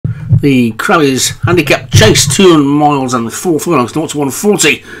The Crabbies Handicap Chase 2 miles and 4 furlongs, 0 to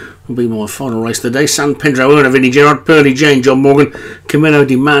 140 will be my final race of the day. San Pedro, Erna, Vinnie Gerard, Pearly Jane, John Morgan, Camino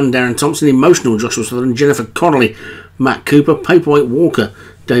Demand, Darren Thompson, Emotional, Joshua Sutherland, Jennifer Connolly, Matt Cooper, Paperweight Walker,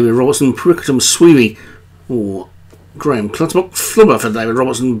 David Robertson, Pricketum Sweevy, or Graham Clutterbuck, Flubber for David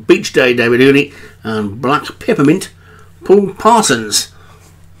Robertson, Beach Day, David Hooley, and Black Peppermint, Paul Parsons.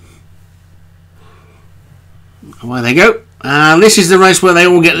 Away they go. And this is the race where they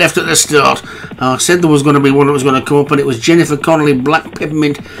all get left at the start. I said there was going to be one that was going to come up, and it was Jennifer Connolly, Black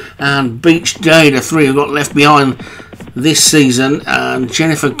Peppermint, and Beach Day, the three who got left behind this season. And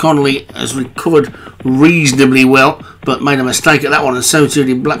Jennifer Connolly has recovered reasonably well, but made a mistake at that one, and so too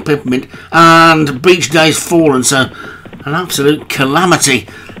did Black Peppermint. And Beach Day's fallen, so an absolute calamity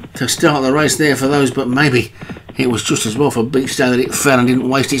to start the race there for those, but maybe it was just as well for Beach Day that it fell and didn't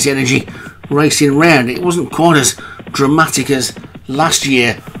waste its energy racing round. It wasn't quite as dramatic as last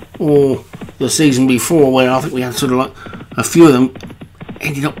year or the season before, where I think we had sort of like a few of them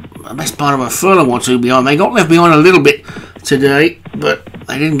ended up the best part of a furlong or two behind. They got left behind a little bit today, but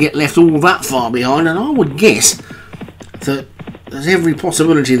they didn't get left all that far behind, and I would guess that there's every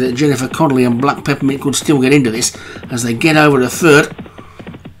possibility that Jennifer Connolly and Black Peppermint could still get into this as they get over the third.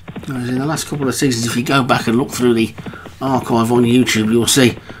 As in the last couple of seasons, if you go back and look through the archive on YouTube, you'll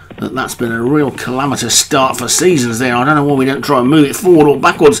see that that's been a real calamitous start for seasons there. I don't know why we don't try and move it forward or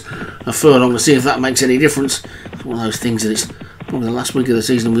backwards a furlong to see if that makes any difference. It's one of those things that it's probably the last week of the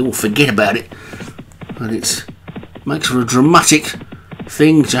season and we all forget about it. And it makes for a dramatic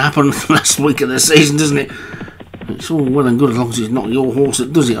thing to happen the last week of the season, doesn't it? It's all well and good as long as it's not your horse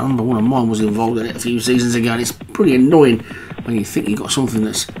that does it. I remember one of mine was involved in it a few seasons ago, and it's pretty annoying when you think you've got something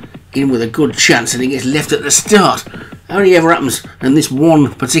that's in with a good chance and it gets left at the start. Only ever happens in this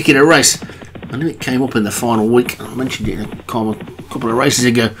one particular race. I knew it came up in the final week. I mentioned it a couple of races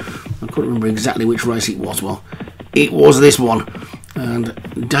ago. I couldn't remember exactly which race it was. Well, it was this one.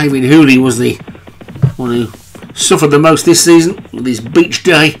 And David Hooley was the one who suffered the most this season with his Beach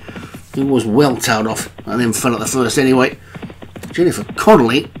Day. He was well tailed off and then fell at the first anyway. Jennifer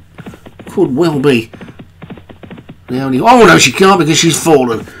Connolly could well be the only... Oh no, she can't because she's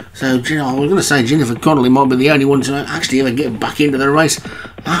fallen. So I was going to say Jennifer Connolly might be the only one to actually ever get back into the race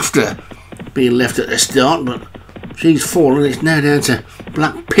after being left at the start, but she's fallen. It's now down to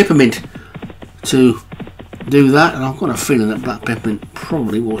Black Peppermint to do that, and I've got a feeling that Black Peppermint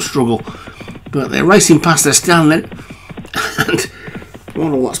probably will struggle. But they're racing past the stand, and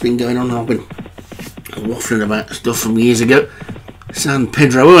while all that's been going on, I've been waffling about stuff from years ago. San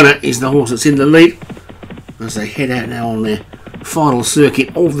Pedro Erna is the horse that's in the lead as they head out now on their final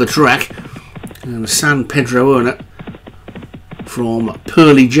circuit of the track, and San Pedro Erna from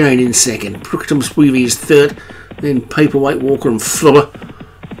Pearly Jane in second, Pricketum Sweevy is third, then Paperweight Walker and Flubber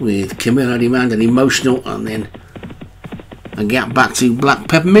with Camino Demand and Emotional, and then a gap back to Black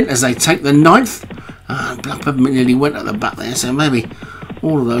Peppermint as they take the ninth. And Black Peppermint nearly went at the back there, so maybe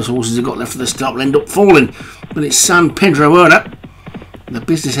all of those horses that got left at the start will end up falling, but it's San Pedro Erna. The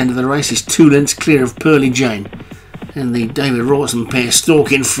business end of the race is 2 lengths clear of Pearly Jane, and the David Robertson pair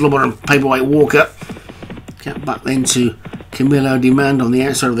stalking Flubber and Paperweight Walker. Get back then to Camilo Demand on the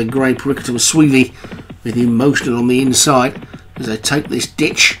outside of the grey Pricketum Sweevy with Emotional on the inside as they take this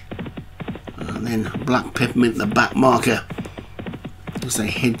ditch, and then Black Peppermint the back marker as they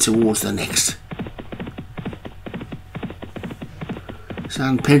head towards the next.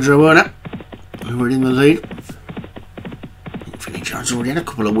 San Pedro Erna, who are in the lead. Vinnie Gerard's already had a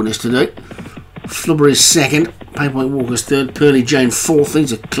couple of winners today. Flubber is second, Paperweight Walker's third, Pearly Jane fourth.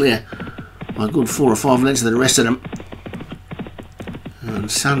 These are clear by a good 4 or 5 lengths of the rest of them.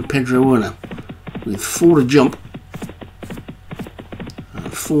 And San Pedro Erna with 4 to jump and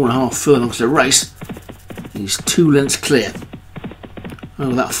 4.5 furlongs to race. He's 2 lengths clear.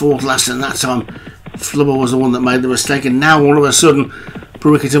 Oh, that fourth last, and that time Flubber was the one that made the mistake, and now all of a sudden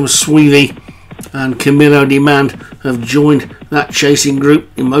Pricketum Sweevy and Camilo Demand have joined that chasing group.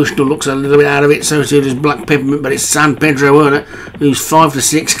 Emotional looks a little bit out of it, so too does Black Peppermint, but it's San Pedro Erna who's 5 to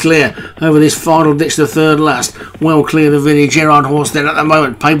 6 clear over this final ditch, the third last. Well clear the Vinnie Gerard horse then at the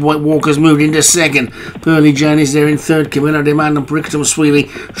moment. Paperweight Walker's moved into second. Pearly Jane is there in third. Camino Demand and Pricketum Sweevy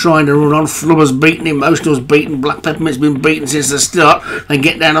trying to run on. Flubber's beaten, Emotional's beaten, Black Peppermint's been beaten since the start. They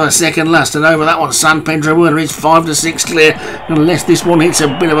get down to the second last, and over that one San Pedro Erna is 5 to 6 clear. Unless this one hits a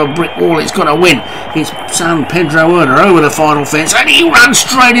bit of a brick wall, it's got to win. It's San Pedro Erna over the final final fence, and he ran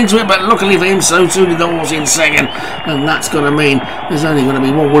straight into it, but luckily for him, so too did the horse in second, and that's going to mean there's only going to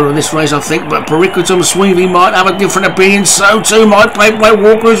be one winner in this race, I think, but Pericotum Sweevy might have a different opinion, so too might Paperweight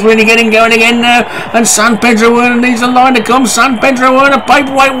Walker, who's really getting going again now, and San Pedro Werner needs a line to come. San Pedro Werner,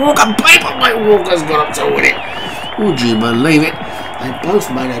 Paperweight Walker's got up to win it. Would you believe it? They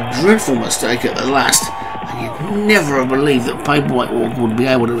both made a dreadful mistake at the last, and you'd never have believed that Paperweight Walker would be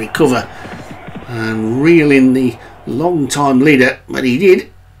able to recover and reel in the long-time leader, but he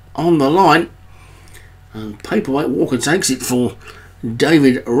did, on the line, and Paperweight Walker takes it for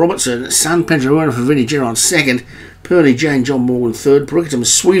David Robertson, San Pedro Werner for Vinnie Gerard second, Pearly Jane John Morgan third, Pericotum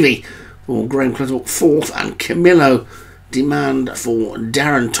Sweevy for Graham Clutterbuck fourth, and Camillo Demand for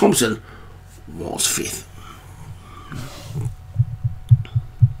Darren Thompson was fifth.